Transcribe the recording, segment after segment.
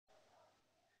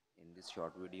this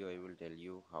short video I will tell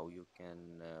you how you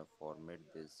can format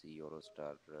this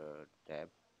Eurostar tab.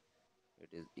 It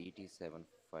is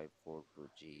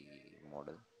ET7542G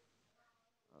model.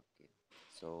 Okay,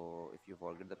 so if you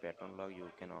forget the pattern lock, you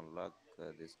can unlock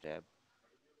this tab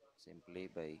simply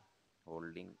by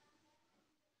holding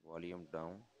volume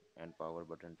down and power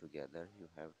button together. You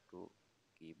have to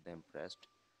keep them pressed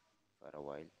for a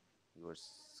while. Your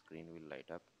screen will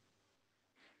light up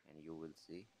and you will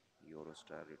see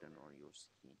Eurostar written on your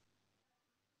screen.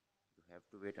 You have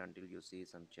to wait until you see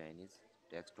some Chinese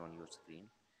text on your screen.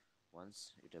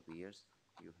 Once it appears,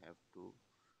 you have to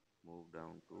move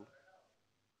down to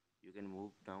you can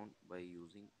move down by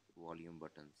using volume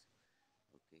buttons.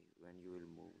 Okay, when you will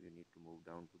move, you need to move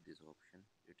down to this option.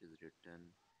 It is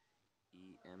written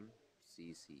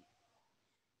EMCC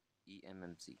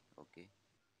EMMC. Okay,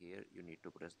 here you need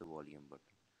to press the volume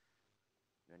button.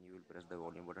 When you will press the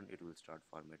volume button, it will start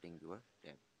formatting your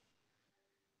tab.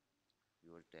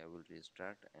 Your tab will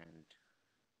restart and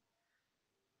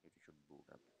it should boot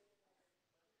up.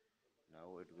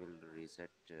 Now it will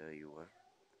reset your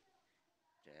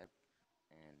tab,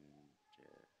 and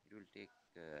it will take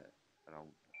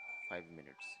around 5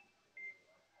 minutes.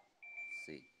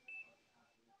 See,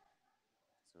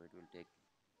 so it will take,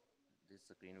 this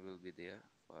screen will be there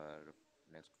for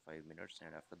next 5 minutes,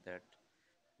 and after that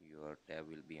your tab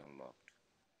will be unlocked.